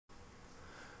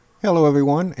Hello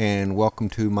everyone, and welcome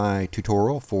to my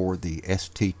tutorial for the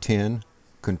ST10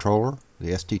 controller, the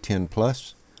ST10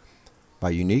 Plus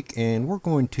by Yuneec, and we're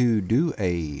going to do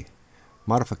a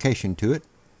modification to it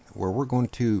where we're going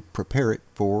to prepare it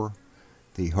for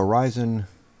the Horizon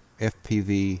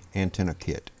FPV antenna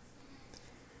kit.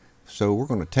 So we're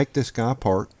going to take this guy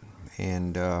apart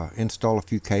and install a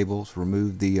few cables,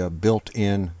 remove the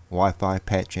built-in Wi-Fi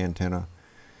patch antenna.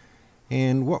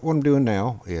 And what I'm doing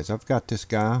now is I've got this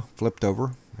guy flipped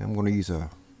over. I'm going to use a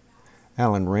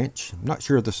Allen wrench. I'm not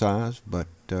sure of the size, but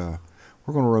we're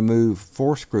going to remove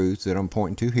 4 screws that I'm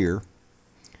pointing to here.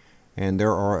 And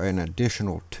there are an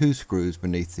additional 2 screws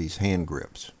beneath these hand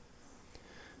grips.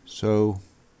 So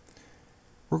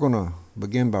we're going to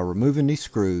begin by removing these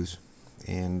screws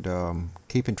and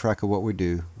keeping track of what we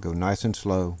do. Go nice and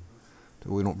slow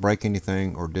so we don't break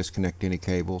anything or disconnect any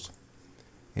cables.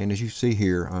 And as you see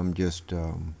here, I'm just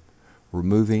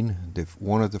removing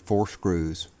one of the 4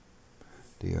 screws,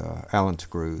 the Allen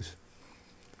screws.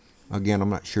 Again, I'm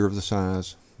not sure of the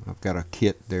size. I've got a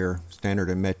kit there, standard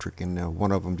and metric, and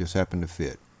one of them just happened to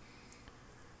fit.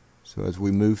 So as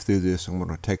we move through this, I'm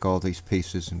going to take all these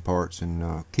pieces and parts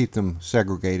and keep them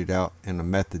segregated out in a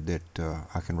method that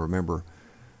I can remember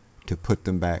to put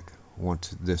them back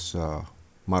once this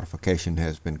modification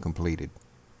has been completed.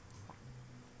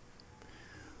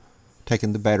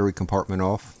 Taking the battery compartment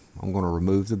off, I'm going to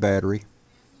remove the battery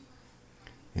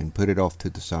and put it off to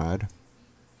the side.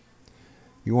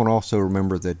 You want to also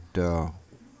remember that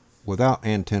without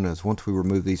antennas, once we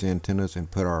remove these antennas and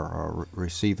put our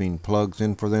receiving plugs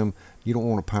in for them, you don't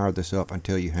want to power this up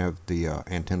until you have the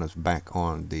antennas back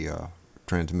on the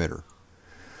transmitter.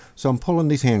 So I'm pulling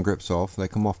these hand grips off. They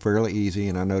come off fairly easy,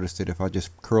 and I noticed that if I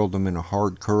just curled them in a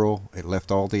hard curl, it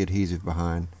left all the adhesive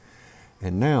behind.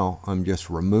 And now I'm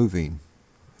just removing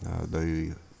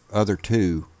the other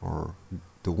 2, or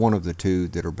the one of the 2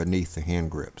 that are beneath the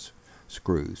hand grips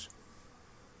screws.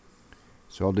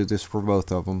 So I'll do this for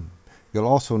both of them. You'll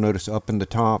also notice up in the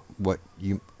top what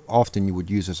you would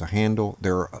use as a handle.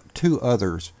 There are 2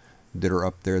 others that are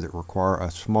up there that require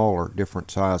a smaller, different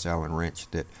size Allen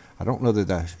wrench that I don't know that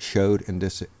I showed in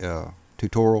this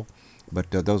tutorial,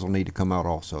 but those will need to come out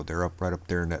also. They're right up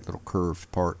there in that little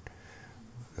curved part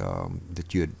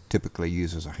that you'd typically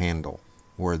use as a handle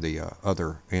where the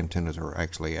other antennas are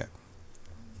actually at.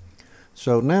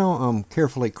 So now I'm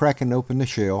carefully cracking open the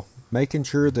shell, making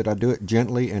sure that I do it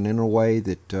gently and in a way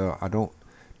that I don't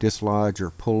dislodge or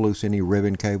pull loose any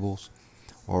ribbon cables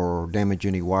or damage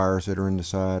any wires that are in the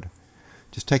side.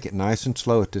 Just take it nice and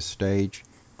slow at this stage,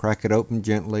 crack it open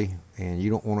gently, and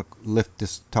you don't want to lift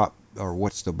this top, or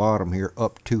what's the bottom here,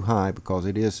 up too high because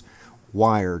it is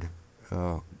wired,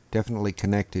 definitely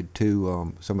connected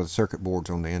to some of the circuit boards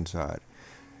on the inside.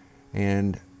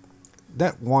 And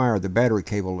that wire, the battery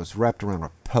cable, is wrapped around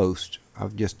a post.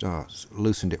 I've just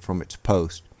loosened it from its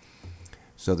post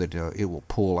so that it will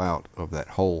pull out of that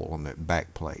hole on that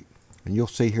back plate. And you'll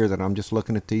see here that I'm just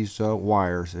looking at these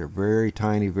wires. They're very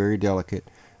tiny, very delicate.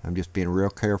 I'm just being real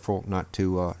careful not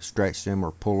to stretch them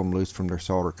or pull them loose from their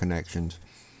solder connections.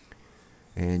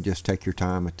 And just take your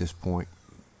time at this point.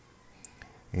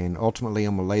 And ultimately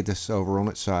I'm going to lay this over on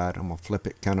its side. I'm going to flip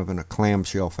it kind of in a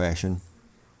clamshell fashion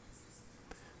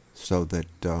so that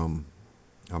I'm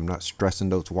not stressing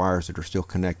those wires that are still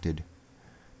connected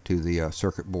to the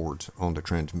circuit boards on the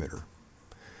transmitter.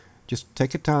 Just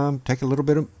take a little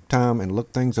bit of time and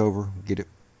look things over.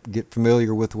 Get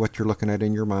familiar with what you're looking at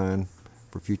in your mind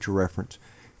for future reference.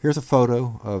 Here's a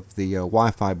photo of the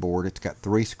Wi-Fi board. It's got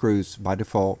 3 screws by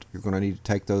default. You're going to need to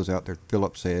take those out. They're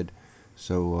Phillips head.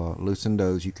 So loosen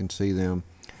those, you can see them.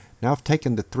 Now I've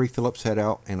taken the 3 Phillips head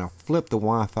out and I've flipped the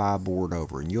Wi-Fi board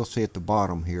over, and you'll see at the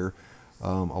bottom here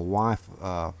a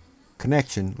Wi-Fi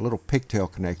connection, a little pigtail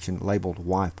connection labeled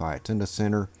Wi-Fi. It's in the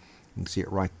center. You can see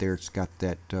it right there. It's got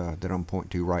that that I'm pointing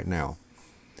to right now.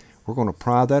 We're going to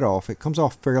pry that off. It comes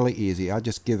off fairly easy. I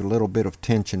just give it a little bit of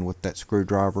tension with that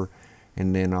screwdriver,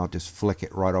 and then I'll just flick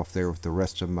it right off there with the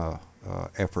rest of my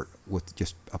effort with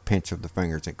just a pinch of the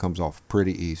fingers. It comes off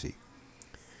pretty easy.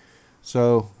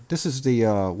 So this is the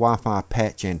Wi-Fi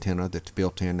patch antenna that's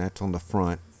built in. That's on the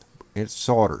front. It's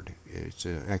soldered. It's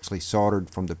actually soldered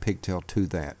from the pigtail to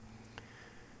that.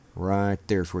 Right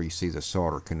there's where you see the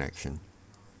solder connection.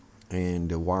 And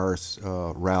the wires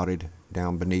routed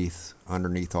down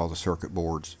underneath all the circuit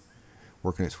boards,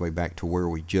 working its way back to where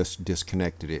we just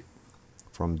disconnected it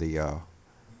from the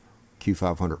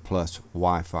Q500 Plus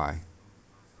Wi-Fi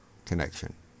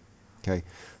connection. Okay,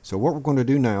 so what we're going to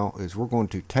do now is we're going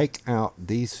to take out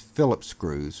these Phillips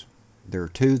screws. There are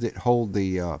 2 that hold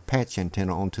the patch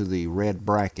antenna onto the red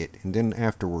bracket, and then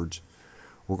afterwards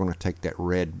we're going to take that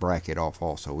red bracket off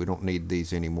also. We don't need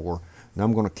these anymore. Now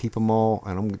I'm going to keep them all,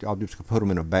 and I'll just put them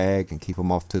in a bag and keep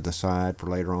them off to the side for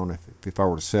later on if I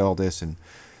were to sell this and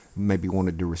maybe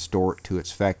wanted to restore it to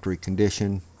its factory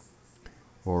condition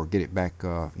or get it back,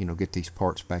 get these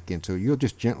parts back in. So you'll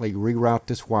just gently reroute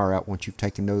this wire out once you've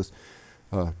taken those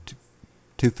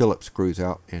two Phillips screws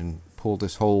out and pull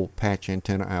this whole patch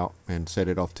antenna out and set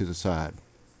it off to the side.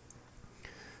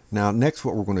 Now next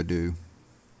what we're going to do,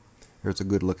 here's a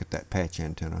good look at that patch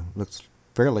antenna. Looks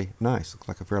fairly nice. Looks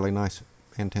like a fairly nice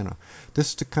antenna. This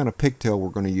is the kind of pigtail we're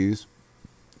going to use.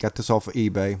 Got this off of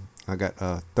eBay. I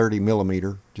got 30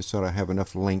 millimeter just so that I have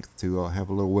enough length to have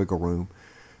a little wiggle room.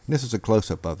 And this is a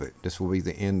close-up of it. This will be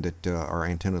the end that our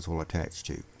antennas will attach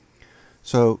to.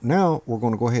 So now we're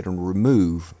going to go ahead and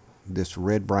remove this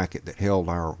red bracket that held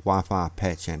our Wi-Fi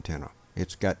patch antenna.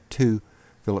 It's got two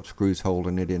Phillips screws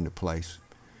holding it into place.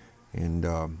 And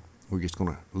we're just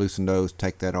going to loosen those,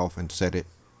 take that off, and set it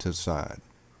to the side.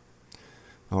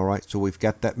 Alright, so we've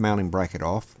got that mounting bracket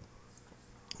off.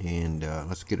 And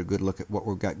let's get a good look at what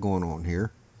we've got going on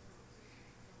here.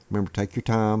 Remember, take your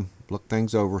time, look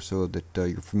things over so that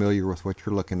you're familiar with what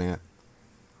you're looking at.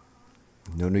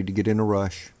 No need to get in a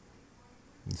rush.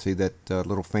 You see that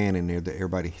little fan in there that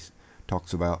everybody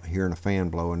talks about, hearing a fan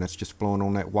blowing. That's just blowing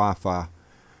on that Wi-Fi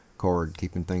cord,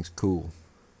 keeping things cool.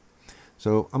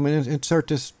 So I'm going to insert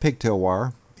this pigtail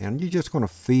wire, and you're just going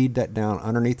to feed that down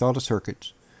underneath all the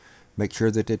circuits. Make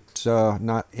sure that it's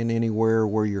not in anywhere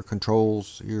where your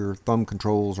controls, your thumb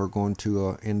controls, are going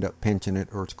to end up pinching it,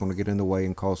 or it's going to get in the way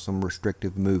and cause some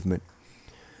restrictive movement.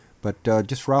 But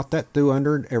just route that through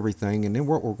under everything, and then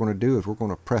what we're going to do is we're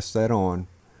going to press that on,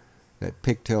 that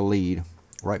pigtail lead,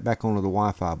 right back onto the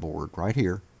Wi-Fi board, right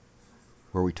here,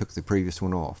 where we took the previous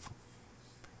one off.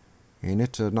 And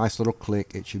it's a nice little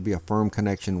click. It should be a firm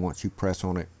connection once you press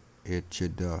on it. It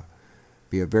should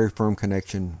be a very firm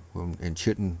connection and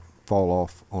shouldn't fall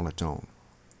off on its own.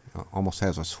 Almost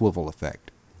has a swivel effect.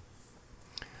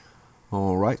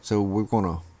 Alright, so we're going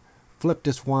to flip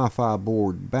this Wi-Fi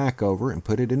board back over and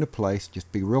put it into place.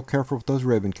 Just be real careful with those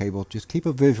ribbon cables. Just keep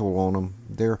a visual on them.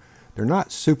 They're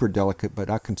not super delicate, but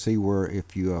I can see where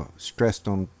if you stressed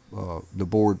on the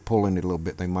board pulling it a little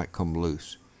bit, they might come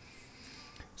loose.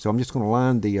 So I'm just going to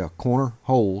line the corner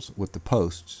holes with the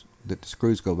posts that the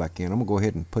screws go back in. I'm going to go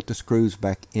ahead and put the screws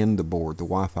back in the board, the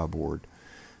Wi-Fi board,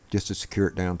 just to secure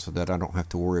it down so that I don't have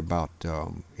to worry about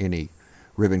any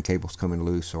ribbon cables coming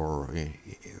loose or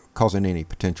causing any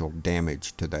potential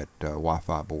damage to that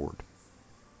Wi-Fi board.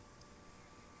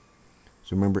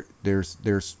 So remember,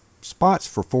 there's spots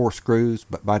for 4 screws,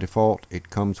 but by default it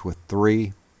comes with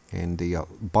 3, and the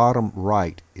bottom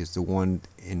right is the one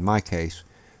in my case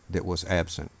that was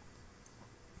absent.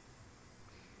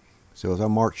 So as I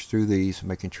march through these,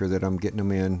 making sure that I'm getting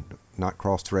them in, not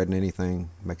cross-threading anything,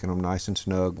 making them nice and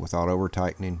snug without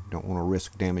over-tightening. Don't want to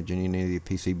risk damaging any of the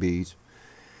PCBs.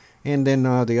 And then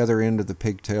the other end of the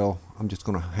pigtail, I'm just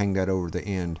going to hang that over the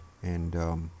end, and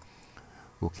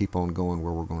we'll keep on going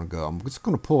where we're going to go. I'm just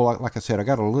going to pull, like I said, I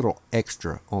got a little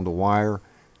extra on the wire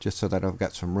just so that I've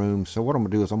got some room. So what I'm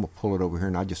going to do is I'm going to pull it over here,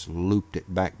 and I just looped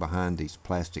it back behind these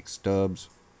plastic stubs.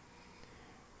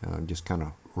 Just kind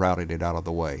of routed it out of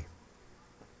the way.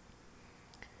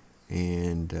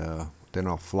 And then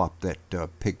I'll flop that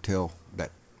pigtail, that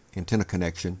antenna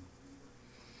connection.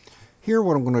 Here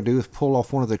what I'm going to do is pull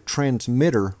off one of the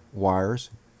transmitter wires.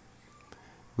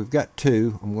 We've got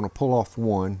 2. I'm going to pull off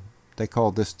one. They call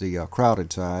this the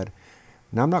crowded side.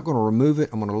 Now I'm not going to remove it.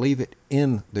 I'm going to leave it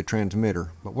in the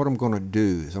transmitter. But what I'm going to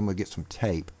do is I'm going to get some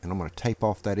tape, and I'm going to tape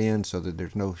off that end so that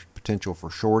there's no potential for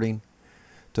shorting.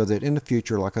 So that in the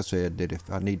future, like I said, that if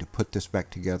I need to put this back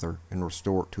together and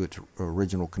restore it to its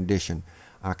original condition,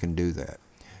 I can do that.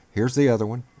 Here's the other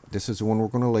one. This is the one we're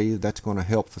going to leave. That's going to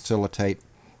help facilitate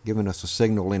giving us a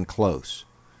signal in close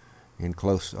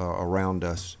around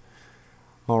us.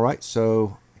 Alright,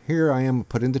 so here I am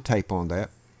putting the tape on that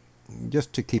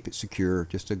just to keep it secure,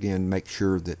 just again make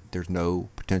sure that there's no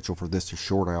potential for this to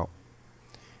short out.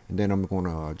 And then I'm going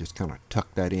to just kind of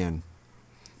tuck that in,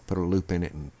 put a loop in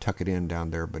it and tuck it in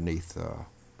down there beneath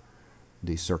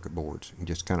these circuit boards, and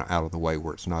just kind of out of the way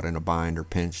where it's not in a bind or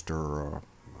pinched or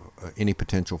any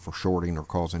potential for shorting or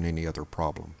causing any other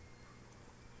problem.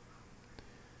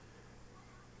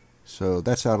 So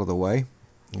that's out of the way,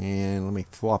 and let me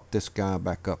flop this guy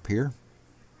back up here.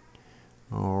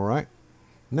 Alright,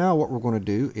 now what we're going to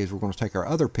do is we're going to take our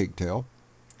other pigtail,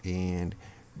 and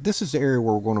this is the area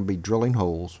where we're going to be drilling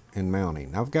holes and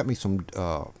mounting. Now I've got me some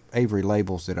Avery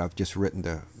labels that I've just written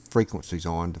the frequencies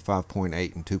on, the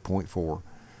 5.8 and 2.4.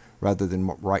 rather than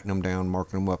writing them down,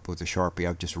 marking them up with a Sharpie.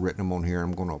 I've just written them on here.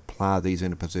 I'm going to apply these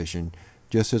into position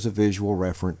just as a visual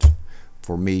reference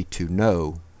for me to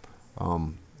know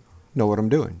what I'm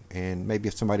doing. And maybe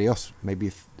if somebody else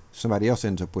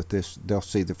ends up with this, they'll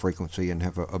see the frequency and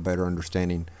have a better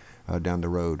understanding down the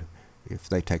road if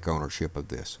they take ownership of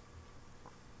this.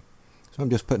 So I'm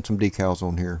just putting some decals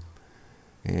on here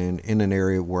and in an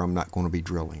area where I'm not going to be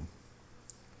drilling.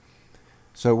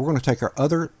 So we're going to take our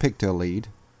other pigtail lead,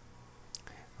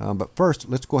 but first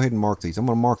let's go ahead and mark these. I'm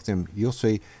going to mark them. You'll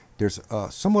see there's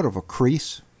somewhat of a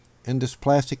crease in this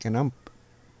plastic, and I'm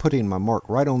putting my mark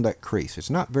right on that crease. It's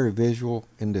not very visual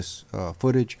in this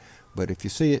footage, but if you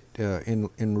see it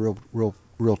in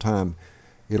real time,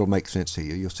 it'll make sense to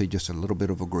you. You'll see just a little bit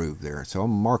of a groove there. So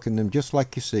I'm marking them just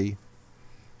like you see.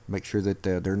 Make sure that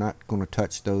they're not going to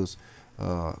touch those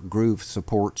groove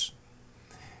supports.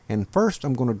 And first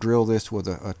I'm going to drill this with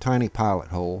a tiny pilot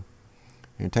hole.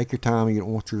 And take your time. You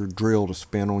don't want your drill to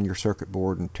spin on your circuit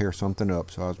board and tear something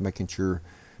up. So I was making sure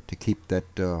to keep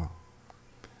that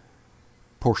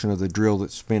portion of the drill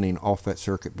that's spinning off that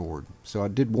circuit board. So I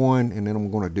did one, and then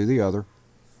I'm going to do the other.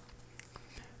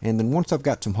 And then once I've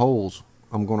got some holes,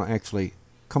 I'm going to actually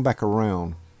come back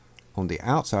around on the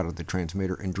outside of the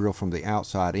transmitter and drill from the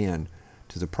outside in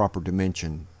to the proper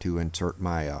dimension to insert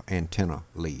my antenna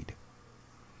lead.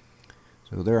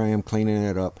 So there I am cleaning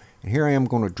it up, and here I am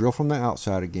going to drill from the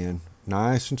outside again,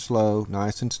 nice and slow,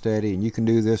 nice and steady. And you can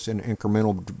do this in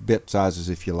incremental bit sizes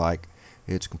if you like.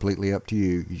 It's completely up to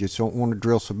you. You just don't want to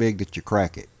drill so big that you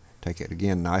crack it. Take it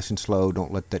again nice and slow.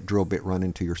 Don't let that drill bit run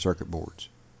into your circuit boards.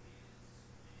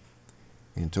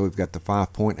 And so we've got the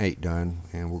 5.8 done,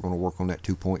 and we're going to work on that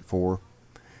 2.4.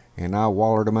 And I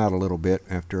wallered them out a little bit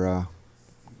after I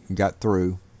got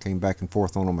through. Came back and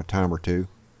forth on them a time or two,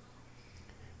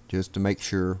 just to make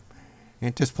sure. And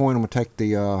at this point, I'm going to take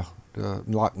the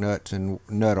lock nuts and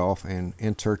nut off and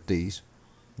insert these.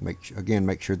 Make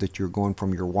sure that you're going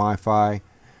from your Wi-Fi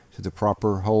to the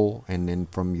proper hole, and then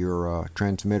from your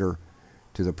transmitter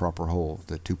to the proper hole,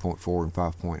 the 2.4 and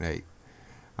 5.8.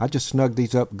 I just snugged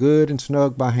these up good and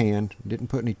snug by hand. Didn't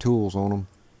put any tools on them.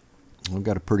 I've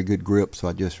got a pretty good grip, so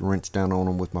I just rinsed down on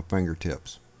them with my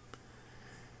fingertips.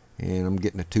 And I'm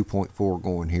getting a 2.4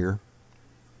 going here.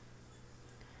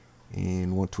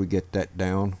 And once we get that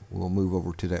down, we'll move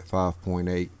over to that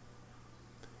 5.8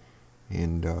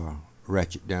 and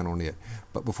ratchet down on it.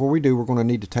 But before we do, we're going to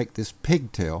need to take this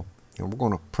pigtail and we're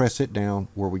going to press it down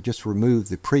where we just removed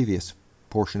the previous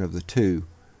portion of the 2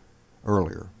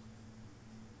 earlier.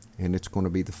 And it's going to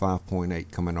be the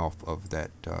 5.8 coming off of that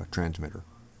transmitter.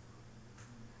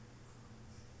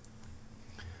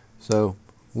 So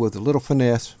with a little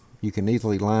finesse, you can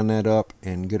easily line that up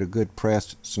and get a good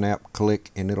press, snap, click,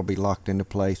 and it'll be locked into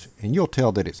place. And you'll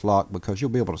tell that it's locked because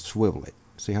you'll be able to swivel it.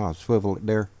 See how I swivel it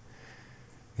there?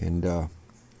 And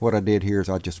what I did here is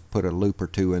I just put a loop or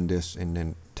 2 in this and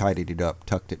then tidied it up,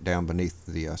 tucked it down beneath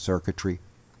the circuitry,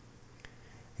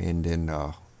 and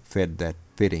then fed that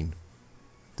fitting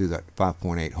through that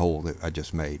 5.8 hole that I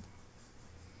just made.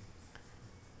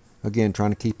 Again, trying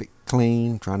to keep it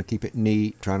clean, trying to keep it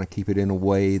neat, trying to keep it in a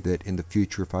way that in the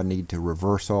future, if I need to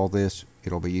reverse all this,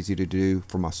 it'll be easy to do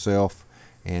for myself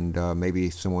and maybe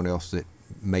someone else that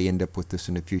may end up with this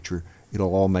in the future.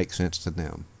 It'll all make sense to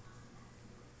them.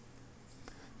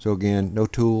 So again, no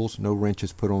tools, no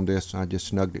wrenches put on this. I just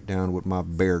snugged it down with my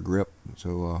bear grip.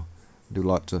 So do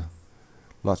lots of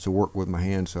work with my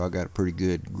hands, so I got a pretty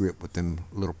good grip with them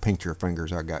little pincher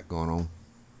fingers I got going on.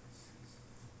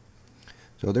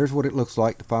 So there's what it looks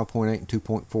like, the 5.8 and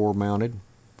 2.4 mounted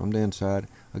from the inside.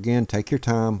 Again, take your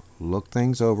time, look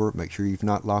things over, make sure you've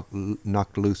not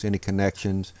knocked loose any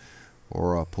connections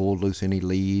or pulled loose any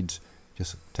leads.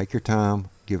 Just take your time,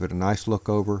 give it a nice look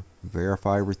over,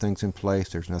 verify everything's in place.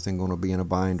 There's nothing going to be in a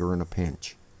bind or in a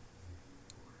pinch.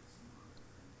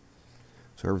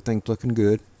 So everything's looking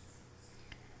good.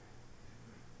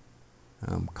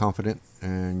 I'm confident,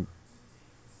 and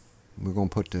we're going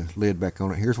to put the lid back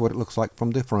on it. Here's what it looks like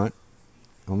from the front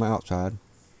on the outside.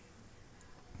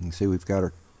 You can see we've got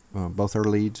our both our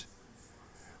leads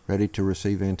ready to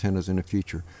receive antennas in the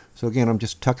future. So again, I'm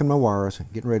just tucking my wires,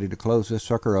 getting ready to close this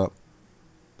sucker up,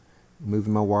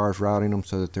 moving my wires, routing them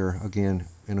so that they're again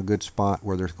in a good spot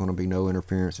where there's going to be no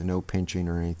interference and no pinching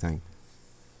or anything.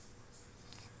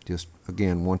 Just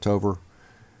again, once over,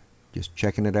 just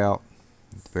checking it out,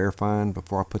 verifying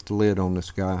before I put the lid on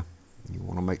this guy. You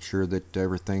want to make sure that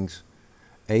everything's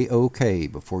a-okay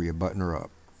before you button her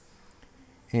up.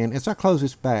 And as I close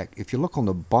this back, if you look on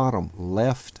the bottom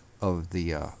left of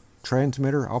the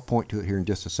transmitter, I'll point to it here in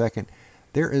just a second,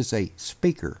 there is a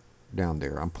speaker down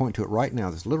there. I'm pointing to it right now,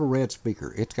 this little red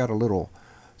speaker. It's got a little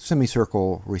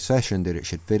semicircle recession that it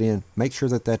should fit in. Make sure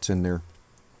that that's in there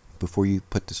before you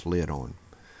put this lid on.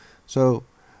 So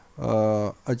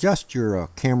adjust your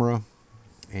camera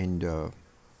and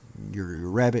your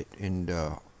rabbit and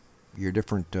your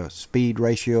different speed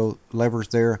ratio levers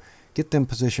there. Get them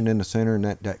positioned in the center, and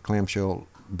that clamshell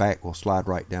back will slide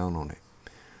right down on it.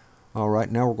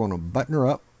 Alright, now we're going to button her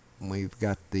up. We've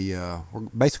got the,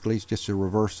 basically it's just a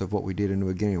reverse of what we did in the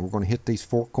beginning. We're going to hit these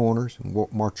four corners and we'll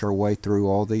march our way through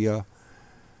all the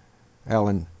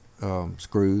Allen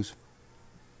screws.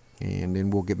 And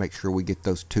then we'll make sure we get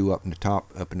those two up in the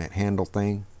top, up in that handle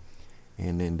thing.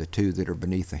 And then the two that are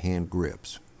beneath the hand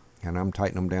grips. And I'm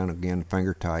tightening them down again,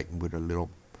 finger tight, with a little,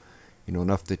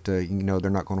 enough that they're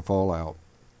not going to fall out.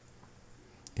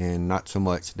 And not so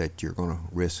much that you're going to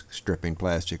risk stripping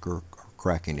plastic or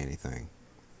cracking anything.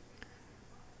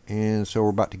 And so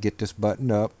we're about to get this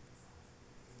buttoned up,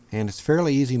 and it's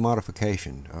fairly easy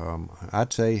modification.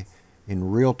 I'd say in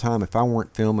real time, if I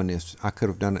weren't filming this, I could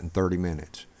have done it in 30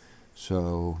 minutes.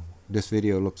 So this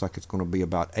video looks like it's going to be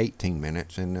about 18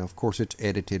 minutes, and of course it's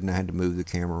edited, and I had to move the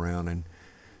camera around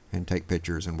and take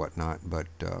pictures and whatnot. But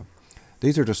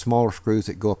these are the smaller screws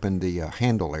that go up in the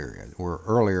handle area, where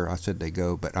earlier I said they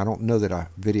go, but I don't know that I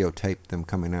videotaped them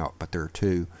coming out, but there are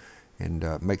two.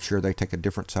 And make sure they take a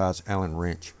different size Allen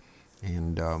wrench,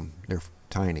 and they're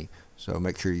tiny, so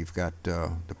make sure you've got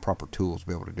the proper tools to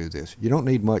be able to do this. You don't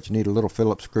need much. You need a little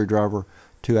Phillips screwdriver,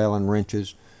 2 Allen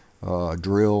wrenches, a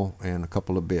drill, and a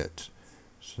couple of bits.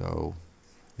 So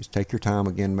just take your time.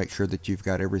 Again, make sure that you've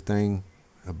got everything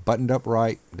buttoned up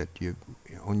right, that you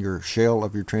on your shell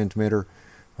of your transmitter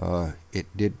it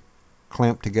did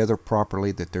clamp together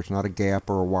properly, that there's not a gap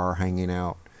or a wire hanging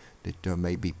out that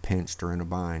may be pinched or in a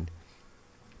bind.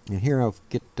 And here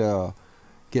I'll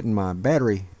getting my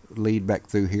battery lead back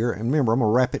through here, and remember, I'm going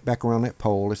to wrap it back around that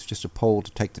pole. It's just a pole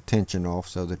to take the tension off,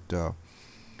 so that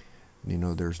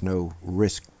there's no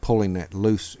risk pulling that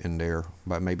loose in there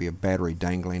by maybe a battery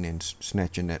dangling and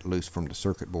snatching that loose from the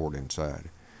circuit board inside.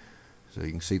 So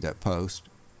you can see that post.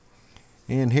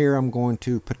 And here I'm going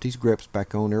to put these grips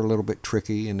back on. They're a little bit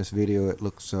tricky. In this video it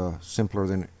looks simpler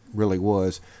than it really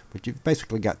was, but you've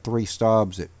basically got 3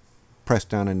 stobs that press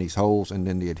down in these holes, and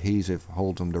then the adhesive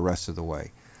holds them the rest of the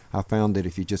way. I found that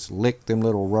if you just lick them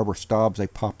little rubber stobs, they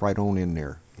pop right on in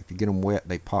there. If you get them wet,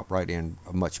 they pop right in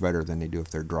much better than they do if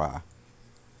they're dry.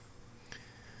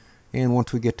 And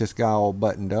once we get this guy all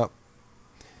buttoned up,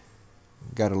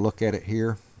 got to look at it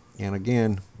here. And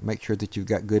again, make sure that you've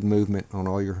got good movement on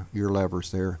all your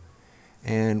levers there.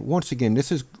 And once again,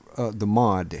 this is the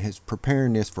mod that is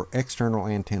preparing this for external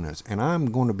antennas. And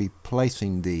I'm going to be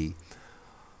placing the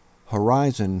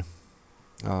Horizon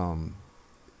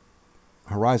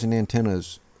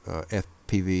Antennas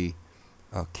FPV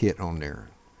kit on there,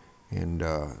 and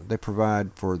they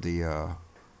provide for the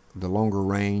longer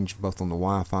range, both on the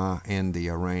Wi-Fi and the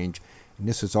range. And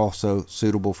this is also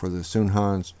suitable for the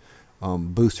Sunhan's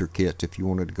booster kits if you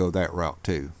wanted to go that route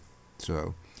too.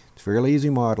 So it's a fairly easy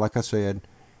mod, like I said,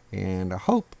 and I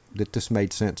hope that this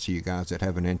made sense to you guys that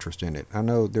have an interest in it. I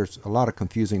know there's a lot of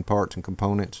confusing parts and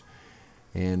components,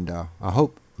 and I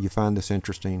hope you find this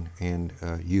interesting and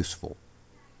useful.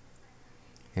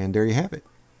 And there you have it.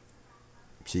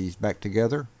 She's back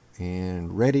together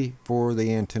and ready for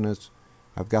the antennas.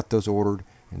 I've got those ordered,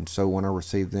 and so when I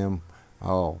receive them,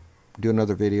 I'll do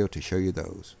another video to show you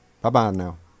those. Bye bye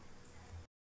now.